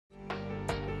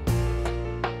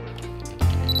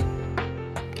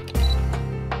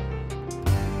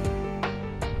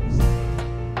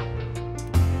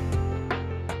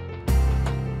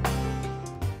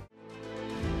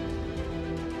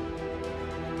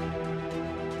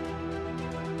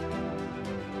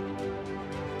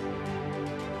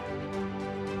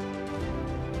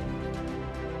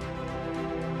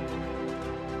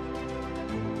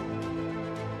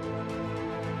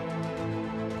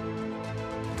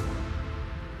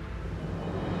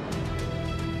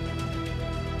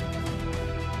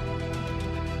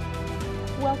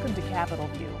Welcome to Capitol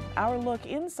View, our look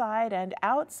inside and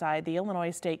outside the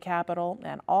Illinois State Capitol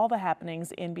and all the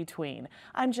happenings in between.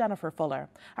 I'm Jennifer Fuller.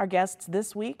 Our guests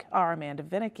this week are Amanda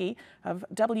Vinicky of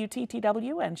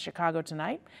WTTW and Chicago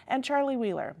Tonight, and Charlie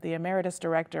Wheeler, the Emeritus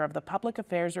Director of the Public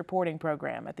Affairs Reporting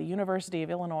Program at the University of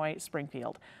Illinois,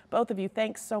 Springfield. Both of you,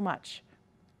 thanks so much.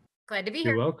 Glad to be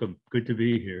here. You're welcome. Good to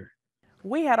be here.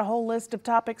 We had a whole list of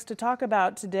topics to talk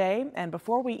about today, and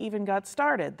before we even got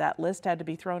started, that list had to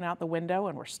be thrown out the window,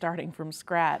 and we're starting from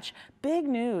scratch. Big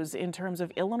news in terms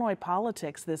of Illinois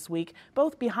politics this week,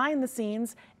 both behind the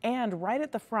scenes and right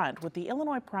at the front. With the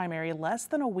Illinois primary less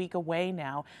than a week away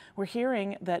now, we're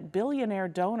hearing that billionaire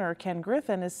donor Ken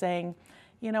Griffin is saying,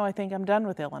 you know, I think I'm done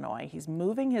with Illinois. He's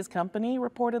moving his company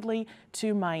reportedly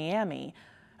to Miami.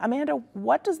 Amanda,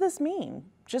 what does this mean?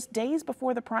 Just days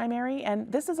before the primary,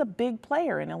 and this is a big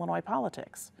player in Illinois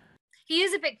politics. He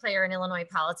is a big player in Illinois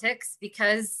politics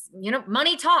because, you know,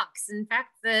 money talks. In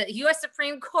fact, the U.S.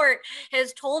 Supreme Court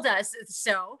has told us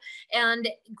so. And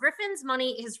Griffin's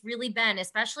money has really been,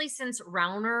 especially since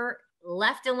Rauner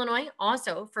left Illinois,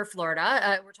 also for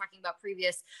Florida. We're talking about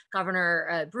previous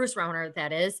Governor Bruce Rauner,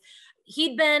 that is.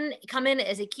 He'd come in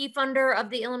as a key funder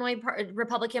of the Illinois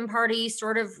Republican Party,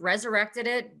 sort of resurrected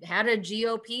it, had a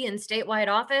GOP and statewide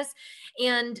office.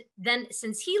 And then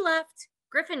since he left,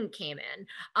 Griffin came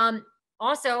in.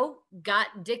 Also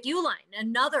got Dick Uihlein,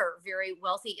 another very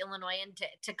wealthy Illinoisan,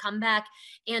 to come back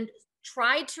and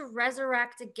try to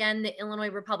resurrect again the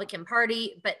Illinois Republican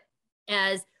Party. But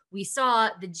as we saw,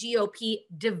 the GOP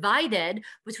divided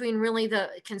between really the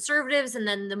conservatives and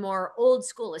then the more old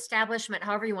school establishment,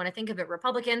 however you want to think of it,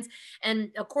 Republicans.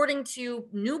 And according to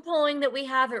new polling that we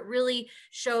have, it really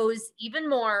shows even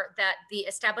more that the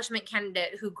establishment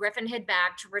candidate who Griffin had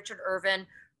backed, Richard Irvin,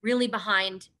 really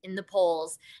behind in the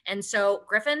polls. And so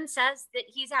Griffin says that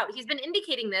he's out. He's been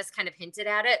indicating this, kind of hinted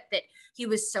at it, that he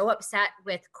was so upset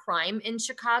with crime in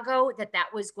Chicago that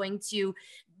was going to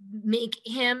make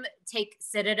him take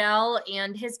Citadel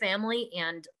and his family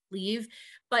and leave.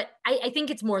 But I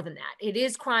think it's more than that. It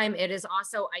is crime. It is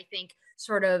also, I think,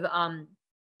 sort of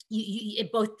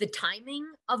both the timing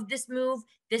of this move,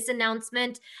 this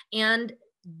announcement, and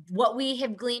what we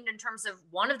have gleaned in terms of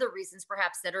one of the reasons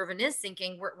perhaps that Irvin is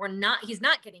thinking he's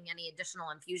not getting any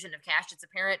additional infusion of cash. It's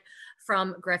apparent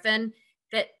from Griffin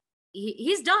that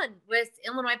he's done with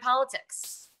Illinois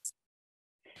politics.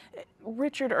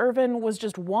 Richard Irvin was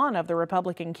just one of the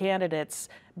Republican candidates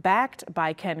backed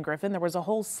by Ken Griffin. There was a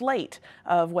whole slate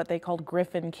of what they called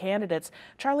Griffin candidates.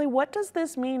 Charlie, what does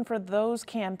this mean for those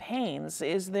campaigns?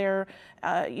 Is there,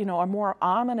 a more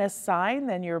ominous sign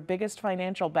than your biggest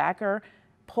financial backer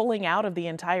pulling out of the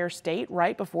entire state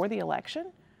right before the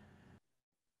election?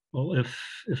 Well,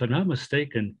 if I'm not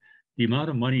mistaken, the amount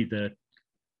of money that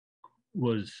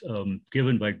was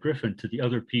given by Griffin to the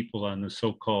other people on the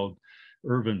so-called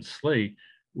Irvin slate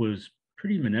was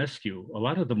pretty minuscule. A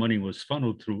lot of the money was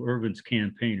funneled through Irvin's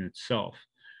campaign itself.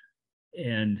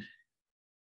 And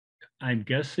I'm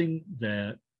guessing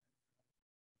that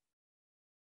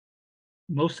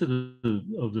most of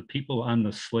the people on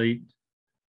the slate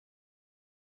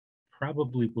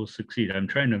probably will succeed.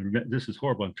 This is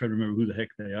horrible. I'm trying to remember who the heck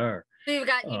they are. So you've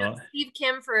got, Steve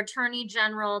Kim for Attorney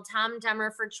General, Tom Demmer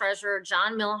for Treasurer,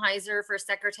 John Millhiser for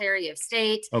Secretary of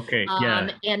State. Okay, yeah.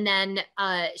 And then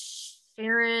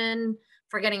Sharon,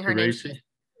 forgetting her name.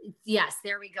 Yes,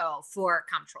 there we go, for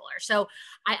Comptroller. So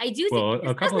I do think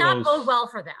this does not bode well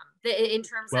for them in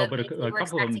terms of if we were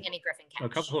expecting any Griffin cash. A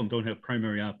couple of them don't have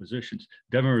primary oppositions.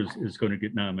 Demmer is going to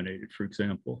get nominated, for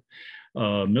example.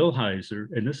 Millhiser,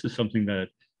 and this is something that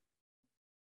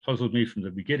puzzled me from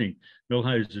the beginning.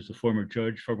 Millhiser is a former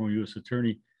judge, former U.S.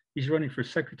 attorney. He's running for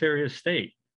Secretary of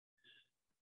State.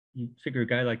 You figure a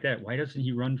guy like that, why doesn't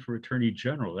he run for Attorney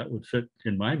General? That would fit,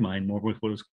 in my mind, more with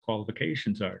what his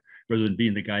qualifications are, rather than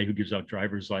being the guy who gives out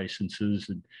driver's licenses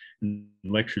and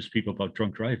lectures people about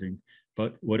drunk driving.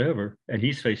 But whatever. And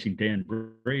he's facing Dan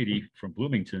Brady from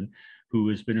Bloomington, who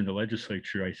has been in the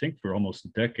legislature, I think, for almost a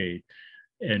decade,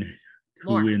 and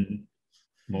who in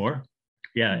more.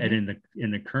 Yeah, and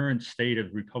in the current state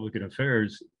of Republican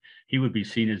affairs, he would be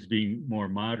seen as being more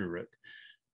moderate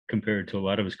compared to a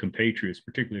lot of his compatriots,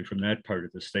 particularly from that part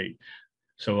of the state.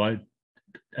 So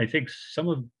I think some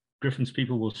of Griffin's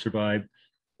people will survive.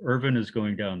 Irvin is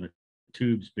going down the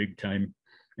tubes big time.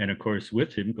 And of course,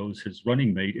 with him goes his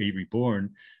running mate, Avery Bourne,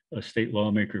 a state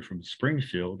lawmaker from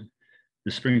Springfield,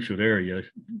 the Springfield area.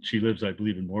 She lives, I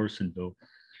believe, in Morrisonville.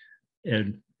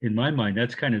 And in my mind,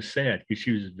 that's kind of sad because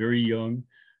she was very young,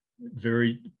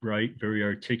 very bright, very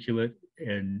articulate.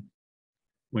 And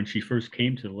when she first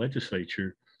came to the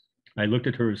legislature, I looked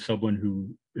at her as someone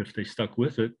who, if they stuck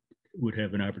with it, would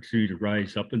have an opportunity to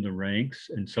rise up in the ranks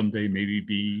and someday maybe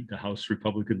be the House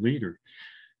Republican leader.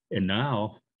 And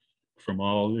now, from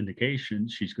all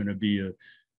indications, she's going to be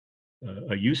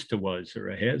a used to was or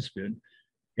a has been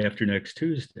after next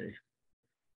Tuesday.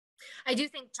 I do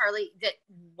think, Charlie, that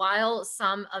while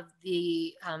some of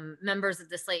the members of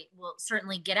the slate will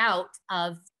certainly get out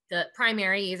of the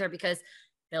primary, either because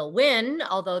they'll win,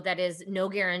 although that is no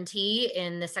guarantee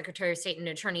in the Secretary of State and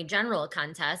Attorney General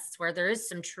contests where there is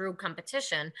some true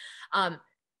competition,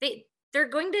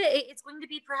 it's going to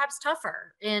be perhaps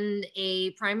tougher in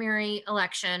a primary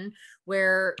election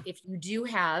where if you do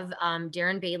have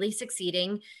Darren Bailey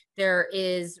succeeding, there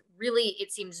is really,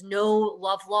 it seems, no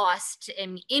love lost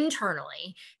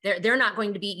internally. They're not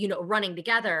going to be, running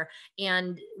together.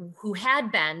 And who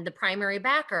had been the primary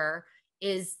backer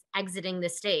is exiting the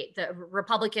state. The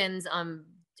Republicans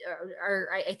are,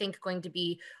 I think, going to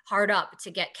be hard up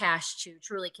to get cash to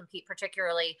truly compete,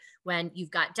 particularly when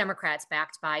you've got Democrats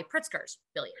backed by Pritzker's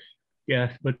billion.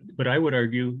 Yeah, but I would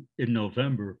argue in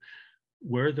November,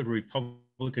 where the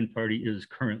Republican Party is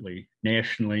currently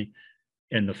nationally,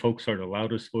 and the folks are the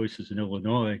loudest voices in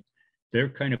Illinois, they're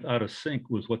kind of out of sync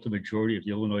with what the majority of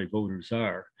the Illinois voters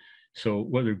are. So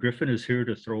whether Griffin is here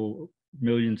to throw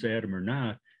millions at him or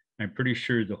not, I'm pretty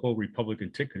sure the whole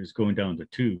Republican ticket is going down the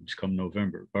tubes come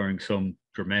November, barring some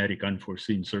dramatic,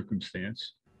 unforeseen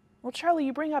circumstance. Well, Charlie,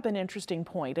 you bring up an interesting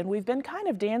point, and we've been kind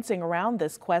of dancing around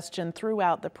this question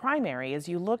throughout the primary as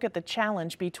you look at the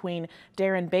challenge between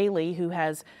Darren Bailey, who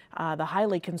has the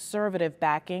highly conservative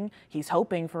backing. He's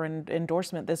hoping for an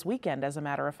endorsement this weekend, as a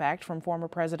matter of fact, from former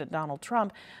President Donald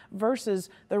Trump, versus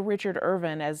the Richard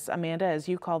Irvin, as Amanda, as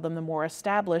you call them, the more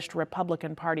established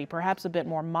Republican Party, perhaps a bit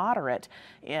more moderate.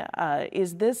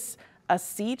 Is this a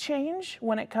sea change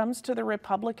when it comes to the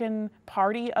Republican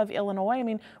Party of Illinois? I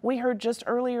mean, we heard just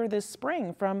earlier this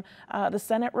spring from the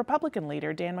Senate Republican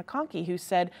leader, Dan McConkey, who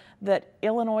said that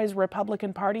Illinois'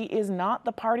 Republican Party is not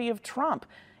the party of Trump.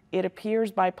 It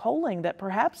appears by polling that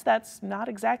perhaps that's not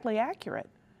exactly accurate.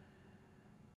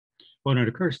 Well, and it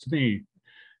occurs to me,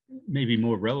 maybe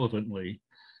more relevantly,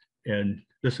 and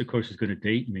this, of course, is going to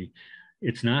date me,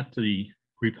 it's not the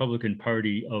Republican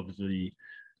Party of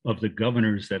the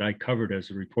governors that I covered as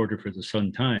a reporter for the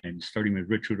Sun-Times, starting with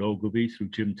Richard Ogilvie through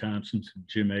Jim Thompson, through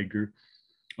Jim Edgar,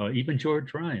 even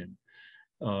George Ryan.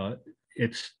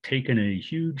 It's taken a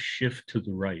huge shift to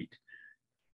the right.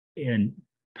 And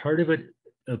part of it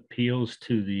appeals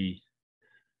to the,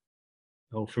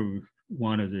 for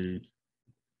want of the,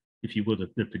 if you will, the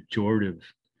pejorative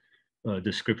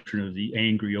description of the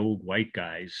angry old white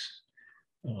guys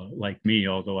like me,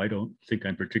 although I don't think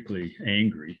I'm particularly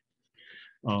angry.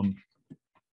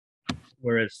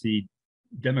 Whereas the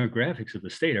demographics of the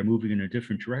state are moving in a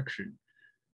different direction.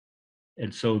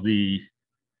 And so the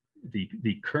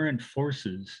current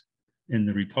forces in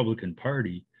the Republican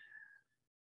Party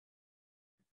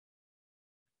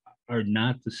are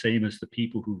not the same as the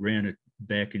people who ran it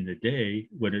back in the day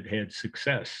when it had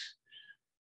success.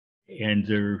 And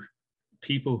they're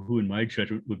people who, in my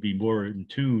judgment, would be more in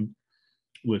tune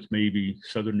with maybe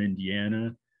Southern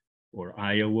Indiana or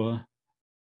Iowa,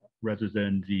 rather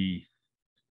than the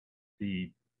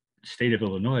state of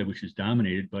Illinois, which is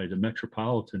dominated by the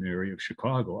metropolitan area of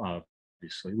Chicago,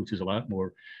 obviously, which is a lot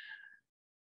more,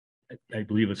 I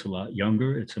believe it's a lot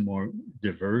younger, it's a more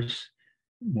diverse,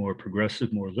 more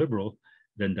progressive, more liberal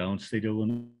than downstate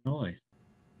Illinois.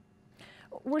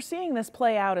 We're seeing this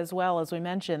play out as well, as we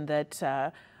mentioned,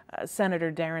 that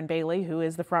Senator Darren Bailey, who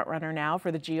is the frontrunner now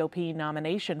for the GOP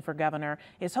nomination for governor,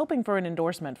 is hoping for an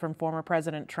endorsement from former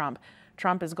President Trump.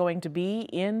 Trump is going to be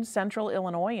in central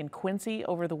Illinois, in Quincy,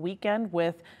 over the weekend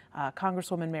with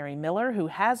Congresswoman Mary Miller, who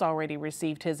has already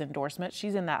received his endorsement.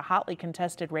 She's in that hotly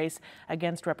contested race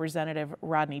against Representative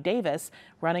Rodney Davis,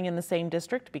 running in the same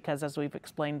district because, as we've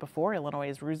explained before, Illinois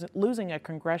is losing a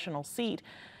congressional seat.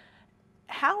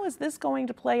 How is this going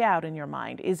to play out in your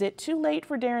mind? Is it too late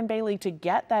for Darren Bailey to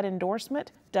get that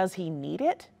endorsement? Does he need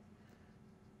it?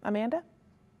 Amanda?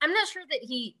 I'm not sure that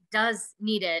he does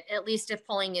need it, at least if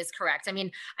polling is correct. I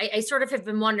mean, I sort of have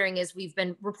been wondering, as we've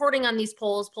been reporting on these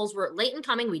polls were late in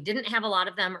coming. We didn't have a lot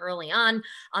of them early on.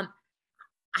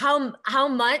 How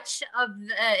much of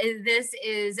this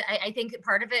is, I think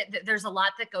part of it, there's a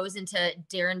lot that goes into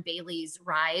Darren Bailey's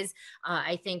rise.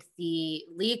 I think the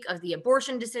leak of the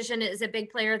abortion decision is a big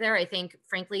player there. I think,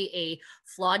 frankly, a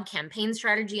flawed campaign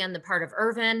strategy on the part of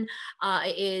Irvin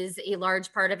is a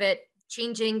large part of it,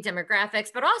 changing demographics,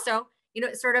 but also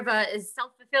sort of is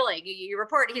self-fulfilling. You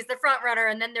report he's the front runner,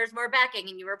 and then there's more backing,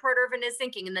 and you report Irvin is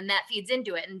sinking, and then that feeds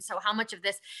into it. And so how much of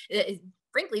this is,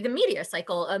 frankly, the media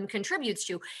cycle contributes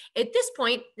to. At this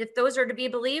point, if those are to be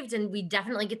believed, and we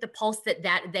definitely get the pulse that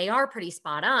they are pretty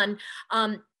spot on,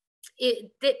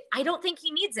 that I don't think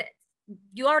he needs it.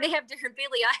 You already have Darren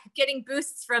Bailey getting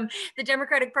boosts from the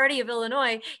Democratic Party of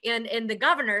Illinois and the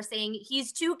governor saying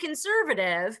he's too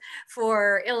conservative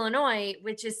for Illinois,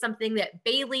 which is something that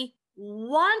Bailey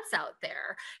wants out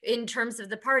there in terms of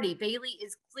the party. Bailey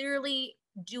is clearly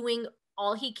doing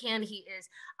all he can. He is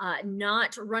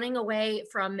not running away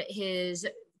from his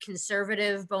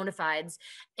conservative bona fides.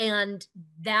 And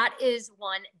that is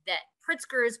one that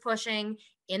Pritzker is pushing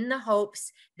in the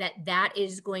hopes that that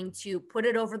is going to put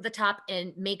it over the top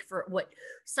and make for what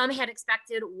some had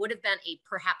expected would have been a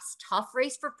perhaps tough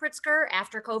race for Pritzker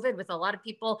after COVID, with a lot of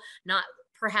people not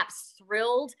perhaps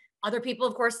thrilled. Other people,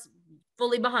 of course,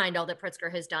 fully behind all that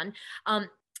Pritzker has done.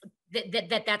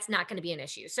 That's not going to be an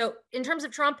issue. So in terms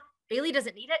of Trump, Bailey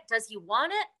doesn't need it. Does he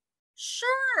want it?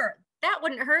 Sure. That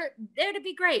wouldn't hurt. That'd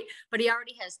be great. But he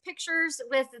already has pictures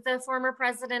with the former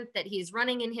president that he's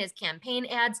running in his campaign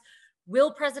ads.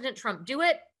 Will President Trump do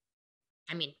it?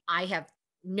 I mean, I have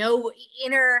no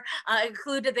inner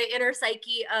clue to the inner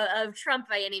psyche of Trump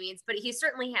by any means, but he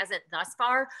certainly hasn't thus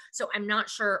far. So I'm not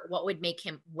sure what would make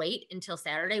him wait until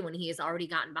Saturday when he has already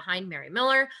gotten behind Mary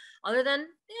Miller, other than,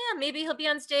 yeah, maybe he'll be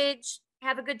on stage,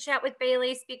 have a good chat with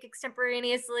Bailey, speak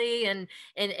extemporaneously, and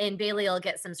Bailey will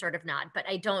get some sort of nod. But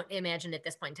I don't imagine at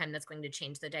this point in time that's going to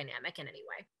change the dynamic in any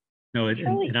way. No,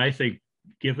 and I think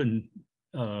given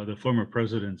the former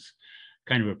president's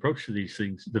kind of approach to these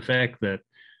things, the fact that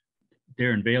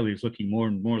Darren Bailey is looking more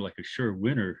and more like a sure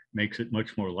winner makes it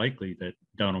much more likely that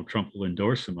Donald Trump will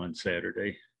endorse him on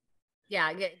Saturday. Yeah,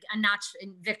 a notch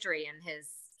in victory in his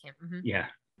camp. Mm-hmm. Yeah.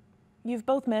 You've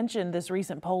both mentioned this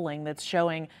recent polling that's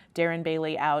showing Darren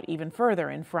Bailey out even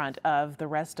further in front of the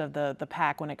rest of the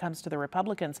pack when it comes to the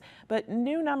Republicans. But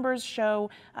new numbers show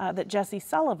that Jesse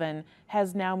Sullivan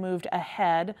has now moved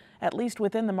ahead, at least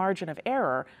within the margin of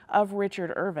error, of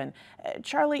Richard Irvin.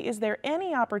 Charlie, is there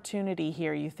any opportunity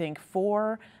here, you think,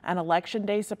 for an Election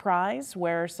Day surprise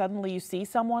where suddenly you see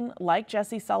someone like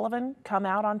Jesse Sullivan come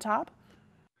out on top?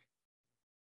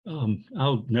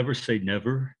 I'll never say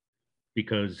never,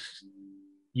 because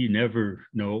you never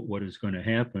know what is going to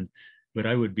happen. But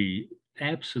I would be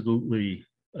absolutely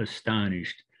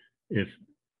astonished if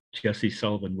Jesse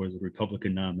Sullivan were the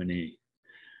Republican nominee.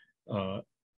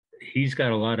 He's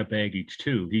got a lot of baggage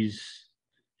too.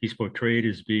 He's portrayed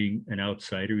as being an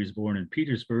outsider. He's born in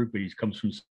Petersburg, but he comes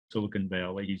from Silicon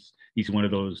Valley. He's one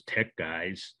of those tech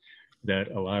guys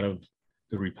that a lot of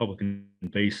the Republican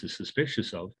base is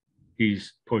suspicious of.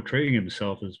 He's portraying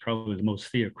himself as probably the most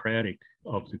theocratic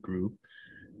of the group,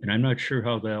 and I'm not sure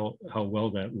how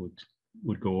well that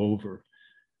would go over.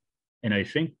 And I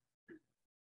think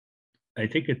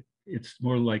it's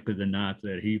more likely than not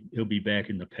that he'll be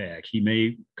back in the pack. He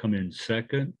may come in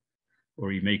second, or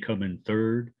he may come in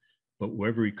third, but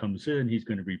wherever he comes in, he's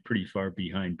going to be pretty far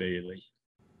behind Bailey.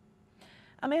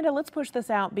 Amanda, let's push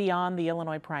this out beyond the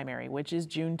Illinois primary, which is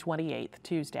June 28th,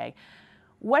 Tuesday.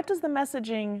 What does the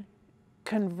messaging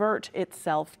convert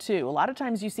itself to? A lot of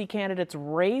times you see candidates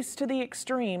race to the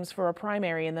extremes for a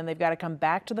primary, and then they've got to come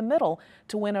back to the middle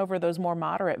to win over those more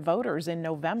moderate voters in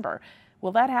November.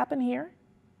 Will that happen here?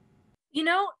 You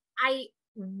know, I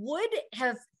would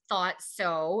have thought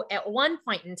so at one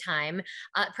point in time,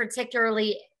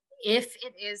 particularly if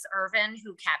it is Irvin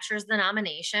who captures the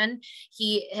nomination.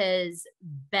 He has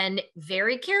been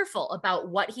very careful about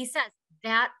what he says.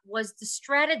 That was the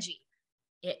strategy.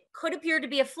 It could appear to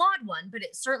be a flawed one, but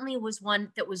it certainly was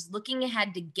one that was looking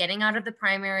ahead to getting out of the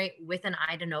primary with an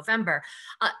eye to November.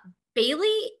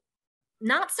 Bailey,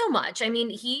 not so much. I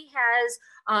mean, he has,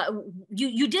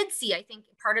 you did see, I think,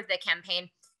 part of the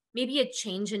campaign, maybe a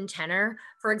change in tenor.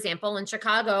 For example, in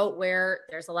Chicago, where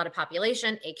there's a lot of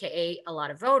population, AKA a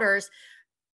lot of voters,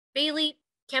 Bailey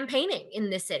campaigning in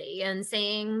the city and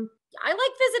saying, I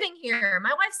like visiting here.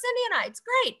 My wife's Cindy and I, it's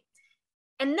great.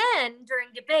 And then during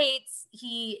debates,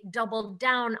 he doubled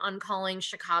down on calling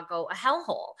Chicago a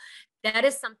hellhole. That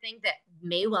is something that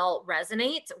may well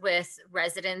resonate with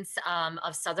residents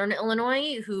of Southern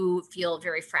Illinois who feel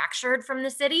very fractured from the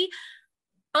city.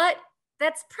 But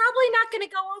that's probably not going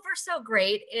to go over so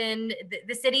great in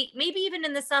the city, maybe even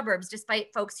in the suburbs,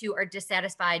 despite folks who are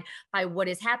dissatisfied by what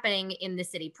is happening in the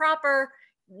city proper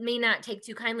may not take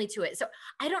too kindly to it. So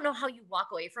I don't know how you walk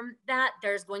away from that.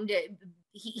 There's going to,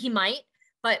 he might,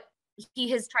 but he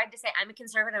has tried to say, I'm a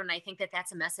conservative, and I think that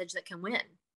that's a message that can win.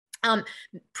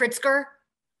 Pritzker,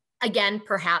 again,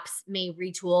 perhaps may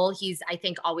retool. He's, I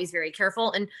think, always very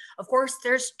careful. And of course,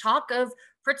 there's talk of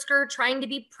Pritzker trying to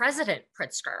be President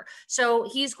Pritzker. So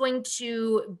he's going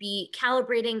to be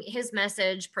calibrating his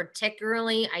message.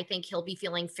 Particularly, I think he'll be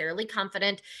feeling fairly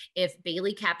confident if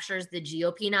Bailey captures the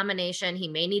GOP nomination. He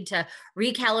may need to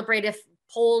recalibrate if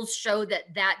polls show that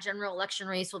that general election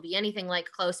race will be anything like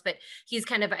close, but he's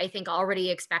kind of, I think, already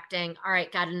expecting, all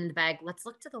right, got it in the bag. Let's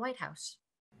look to the White House.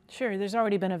 Sure, there's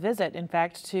already been a visit, in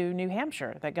fact, to New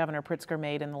Hampshire that Governor Pritzker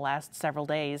made in the last several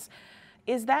days.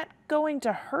 Is that going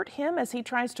to hurt him as he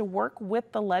tries to work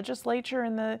with the legislature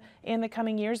in the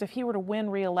coming years? If he were to win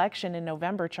re-election in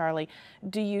November, Charlie,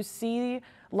 do you see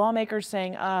lawmakers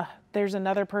saying, there's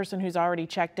another person who's already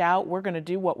checked out, we're going to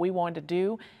do what we want to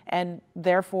do, and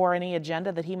therefore any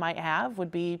agenda that he might have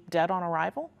would be dead on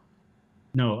arrival?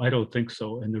 No, I don't think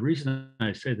so. And the reason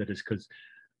I say that is because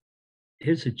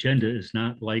his agenda is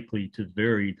not likely to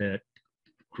vary that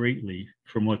greatly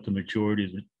from what the majority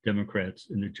of the Democrats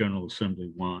in the General Assembly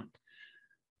want.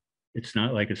 It's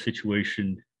not like a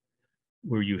situation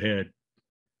where you had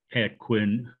Pat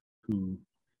Quinn, who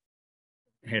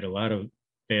had a lot of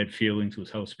bad feelings with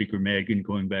House Speaker Madigan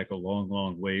going back a long,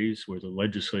 long ways, where the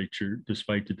legislature,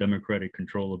 despite the Democratic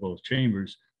control of both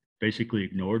chambers, basically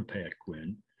ignored Pat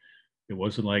Quinn. It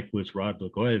wasn't like with Rod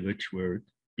Blagojevich, where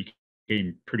it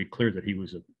became pretty clear that he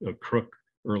was a crook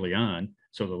early on,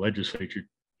 so the legislature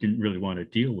didn't really want to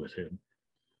deal with him.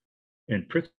 And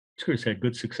Pritzker's had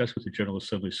good success with the General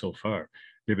Assembly so far.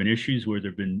 There have been issues where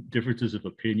there have been differences of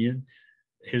opinion.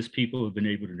 His people have been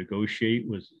able to negotiate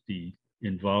with the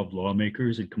involved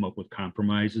lawmakers and come up with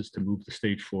compromises to move the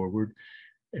state forward.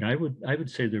 And I would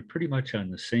say they're pretty much on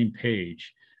the same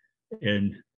page.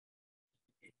 And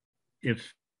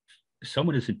if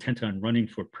someone is intent on running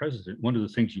for president, one of the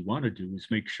things you want to do is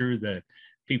make sure that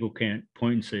people can't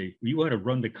point and say, you want to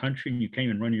run the country and you can't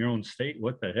even run your own state?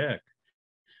 What the heck?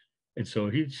 And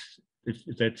so if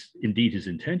that's indeed his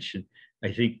intention,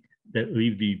 I think that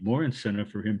would be more incentive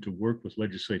for him to work with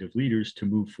legislative leaders to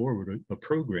move forward a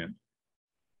program.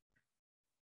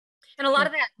 And a lot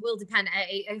of that will depend.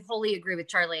 I fully agree with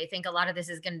Charlie. I think a lot of this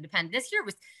is going to depend. This year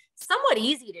was somewhat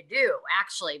easy to do,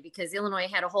 actually, because Illinois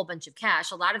had a whole bunch of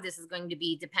cash. A lot of this is going to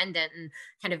be dependent and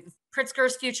kind of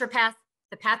Pritzker's future path,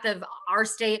 the path of our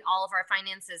state, all of our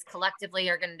finances collectively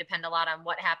are going to depend a lot on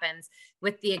what happens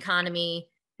with the economy.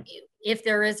 If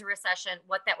there is a recession,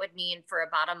 what that would mean for a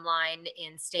bottom line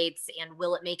in states, and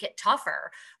will it make it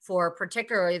tougher for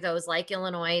particularly those like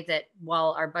Illinois that,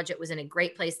 while our budget was in a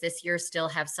great place this year, still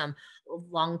have some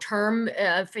long-term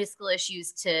fiscal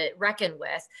issues to reckon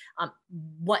with?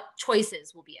 What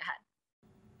choices will be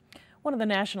ahead? One of the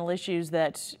national issues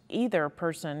that either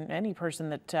person, any person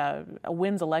that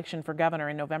wins election for governor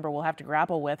in November will have to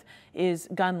grapple with is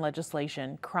gun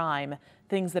legislation, crime,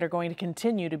 things that are going to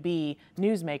continue to be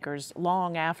newsmakers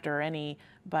long after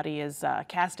anybody is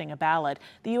casting a ballot.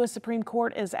 The U.S. Supreme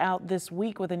Court is out this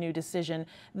week with a new decision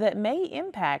that may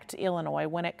impact Illinois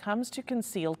when it comes to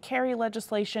concealed carry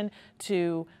legislation,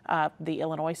 to the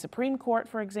Illinois Supreme Court,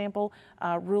 for example,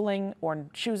 ruling or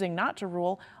choosing not to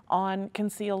rule on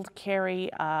concealed carry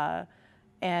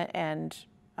and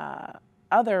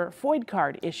other FOID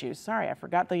card issues. Sorry, I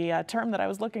forgot the term that I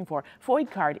was looking for.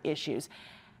 FOID card issues.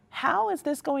 How is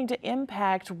this going to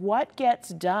impact what gets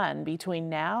done between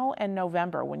now and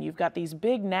November, when you've got these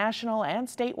big national and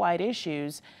statewide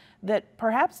issues that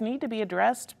perhaps need to be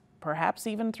addressed, perhaps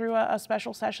even through a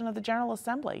special session of the General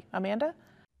Assembly? Amanda?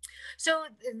 So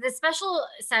the special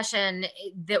session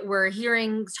that we're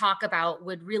hearing talk about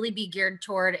would really be geared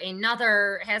toward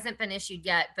another, hasn't been issued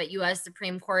yet, but U.S.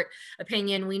 Supreme Court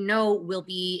opinion we know will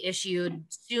be issued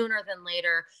sooner than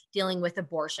later, dealing with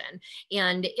abortion.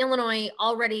 And Illinois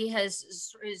already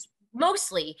is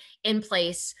mostly in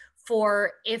place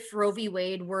for if Roe v.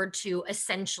 Wade were to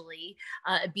essentially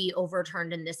be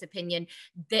overturned in this opinion,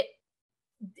 that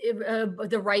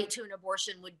the right to an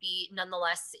abortion would be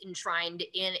nonetheless enshrined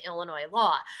in Illinois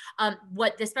law.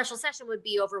 What the special session would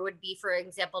be over would be, for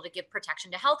example, to give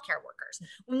protection to healthcare workers.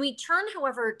 When we turn,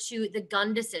 however, to the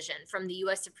gun decision from the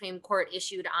U.S. Supreme Court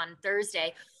issued on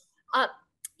Thursday,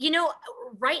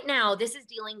 right now, this is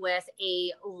dealing with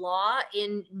a law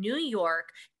in New York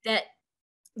that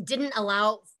didn't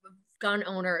allow gun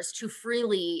owners to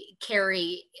freely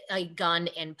carry a gun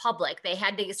in public. They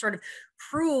had to sort of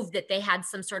prove that they had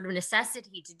some sort of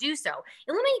necessity to do so.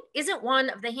 Illinois isn't one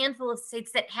of the handful of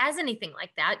states that has anything like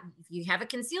that. If you have a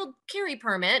concealed carry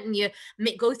permit and you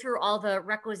go through all the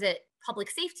requisite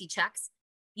public safety checks,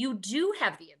 you do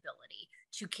have the ability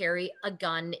to carry a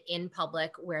gun in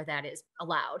public where that is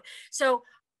allowed. So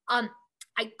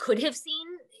I could have seen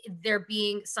there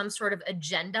being some sort of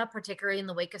agenda, particularly in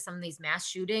the wake of some of these mass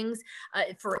shootings,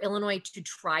 for Illinois to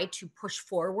try to push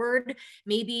forward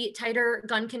maybe tighter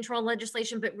gun control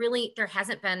legislation. But really, there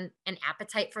hasn't been an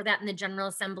appetite for that in the General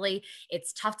Assembly.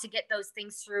 It's tough to get those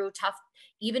things through, tough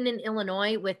even in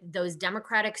Illinois with those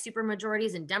Democratic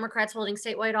supermajorities and Democrats holding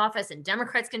statewide office and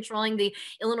Democrats controlling the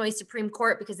Illinois Supreme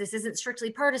Court, because this isn't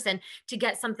strictly partisan, to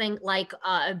get something like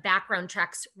background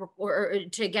checks or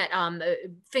to get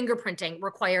fingerprinting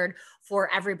required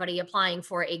for everybody applying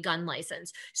for a gun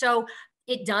license. So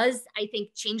it does, I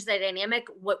think, change the dynamic.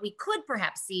 What we could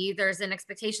perhaps see, there's an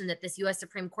expectation that this US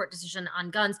Supreme Court decision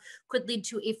on guns could lead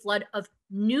to a flood of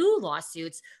new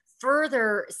lawsuits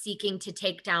further seeking to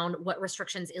take down what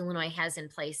restrictions Illinois has in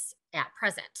place at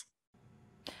present.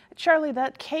 Charlie,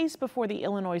 that case before the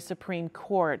Illinois Supreme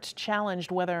Court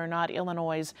challenged whether or not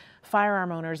Illinois'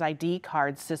 firearm owners' ID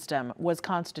card system was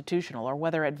constitutional, or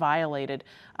whether it violated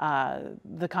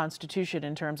the Constitution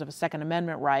in terms of a Second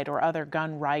Amendment right or other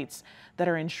gun rights that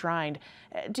are enshrined.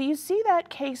 Do you see that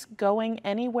case going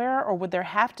anywhere, or would there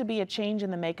have to be a change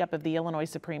in the makeup of the Illinois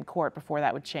Supreme Court before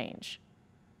that would change?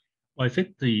 Well, I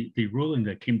think the ruling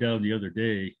that came down the other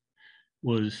day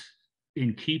was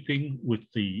in keeping with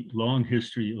the long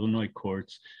history of Illinois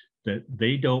courts, that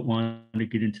they don't want to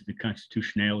get into the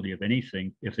constitutionality of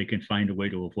anything if they can find a way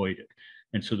to avoid it.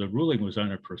 And so the ruling was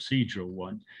on a procedural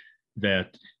one,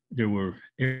 that there were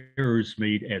errors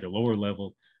made at a lower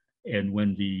level. And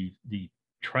when the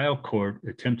trial court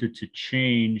attempted to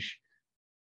change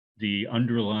the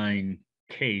underlying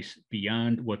case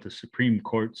beyond what the Supreme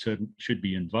Court said should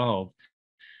be involved,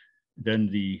 then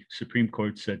the Supreme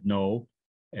Court said no,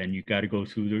 and you got to go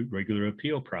through the regular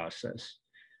appeal process.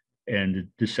 And the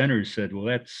dissenters said,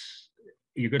 well,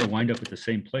 you're going to wind up at the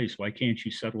same place. Why can't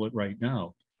you settle it right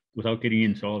now without getting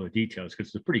into all the details? Because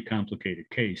it's a pretty complicated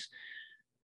case.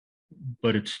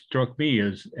 But it struck me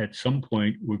as at some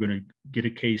point, we're going to get a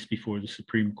case before the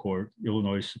Supreme Court,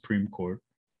 Illinois Supreme Court,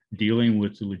 dealing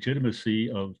with the legitimacy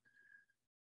of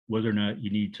whether or not you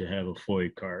need to have a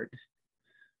FOIA card.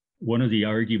 One of the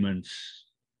arguments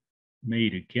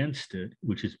made against it,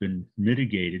 which has been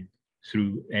mitigated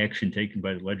through action taken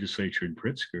by the legislature in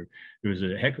Pritzker, there was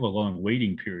a heck of a long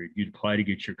waiting period. You'd apply to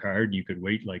get your card and you could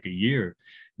wait like a year.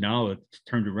 Now it's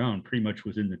turned around pretty much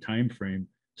within the time frame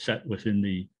set within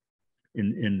the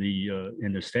in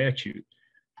the statute.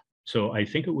 So I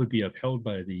think it would be upheld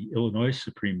by the Illinois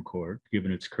Supreme Court,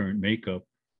 given its current makeup.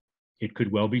 It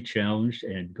could well be challenged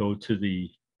and go to the,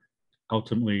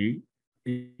 ultimately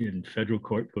in federal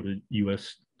court, go to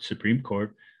US Supreme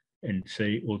Court and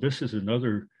say, well, this is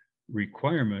another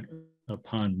requirement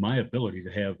upon my ability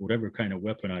to have whatever kind of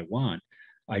weapon I want.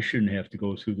 I shouldn't have to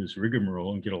go through this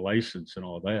rigmarole and get a license and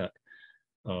all that.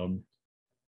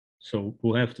 So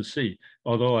we'll have to see.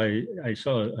 Although I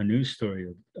saw a news story,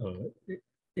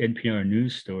 NPR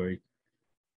news story,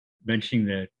 mentioning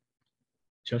that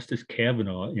Justice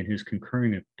Kavanaugh, in his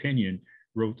concurring opinion,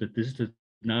 wrote that this does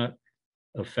not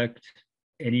affect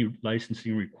any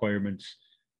licensing requirements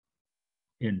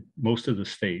in most of the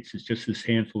states. It's just this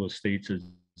handful of states,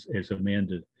 as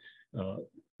Amanda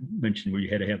mentioned, where you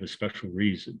had to have a special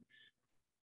reason.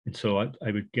 And so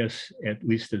I would guess, at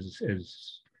least as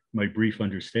my brief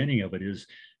understanding of it is,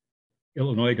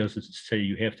 Illinois doesn't say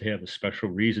you have to have a special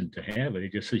reason to have it.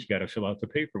 It just says you got to fill out the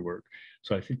paperwork.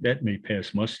 So I think that may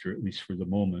pass muster, at least for the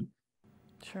moment.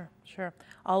 Sure, sure.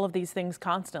 All of these things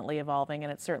constantly evolving,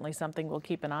 and it's certainly something we'll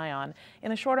keep an eye on. In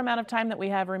the short amount of time that we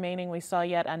have remaining, we saw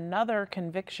yet another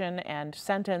conviction and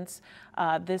sentence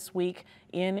this week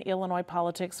in Illinois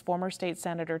politics. Former State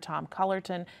Senator Tom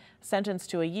Cullerton sentenced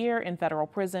to a year in federal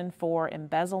prison for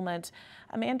embezzlement.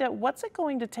 Amanda, what's it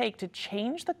going to take to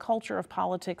change the culture of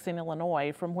politics in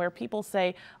Illinois from where people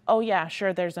say, oh yeah,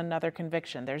 sure, there's another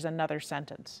conviction, there's another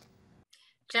sentence?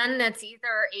 Jen, that's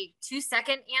either a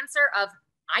 2-second answer of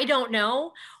I don't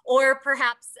know, or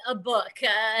perhaps a book,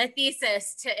 a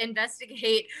thesis to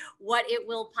investigate what it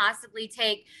will possibly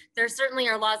take. There certainly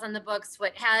are laws on the books.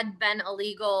 What had been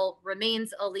illegal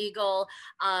remains illegal.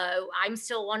 I'm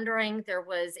still wondering, there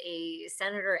was a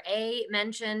Senator A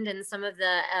mentioned in some of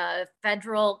the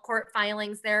federal court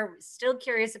filings there. Still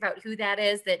curious about who that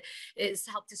is that is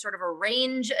helped to sort of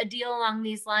arrange a deal along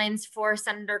these lines for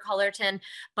Senator Cullerton.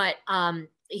 But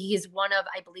he's one of,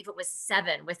 I believe it was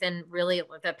 7 within really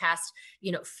the past,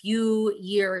 few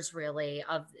years really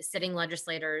of sitting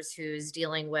legislators who's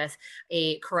dealing with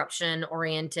a corruption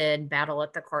oriented battle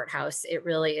at the courthouse. It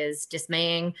really is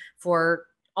dismaying for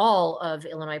all of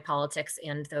Illinois politics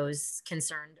and those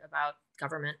concerned about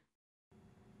government.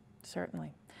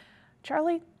 Certainly.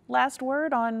 Charlie, Last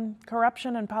word on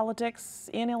corruption and politics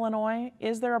in Illinois.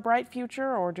 Is there a bright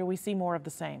future, or do we see more of the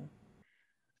same?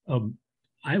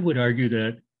 I would argue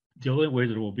that the only way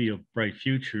there will be a bright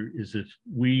future is if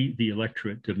we, the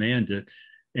electorate, demand it,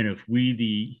 and if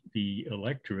we, the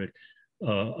electorate,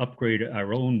 upgrade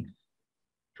our own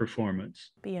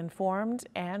performance. Be informed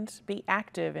and be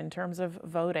active in terms of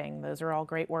voting. Those are all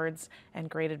great words and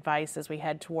great advice as we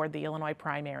head toward the Illinois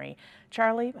primary.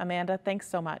 Charlie, Amanda, thanks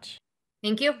so much.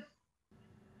 Thank you.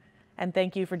 And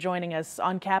thank you for joining us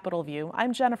on Capitol View.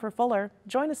 I'm Jennifer Fuller.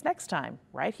 Join us next time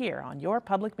right here on your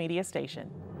public media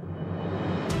station.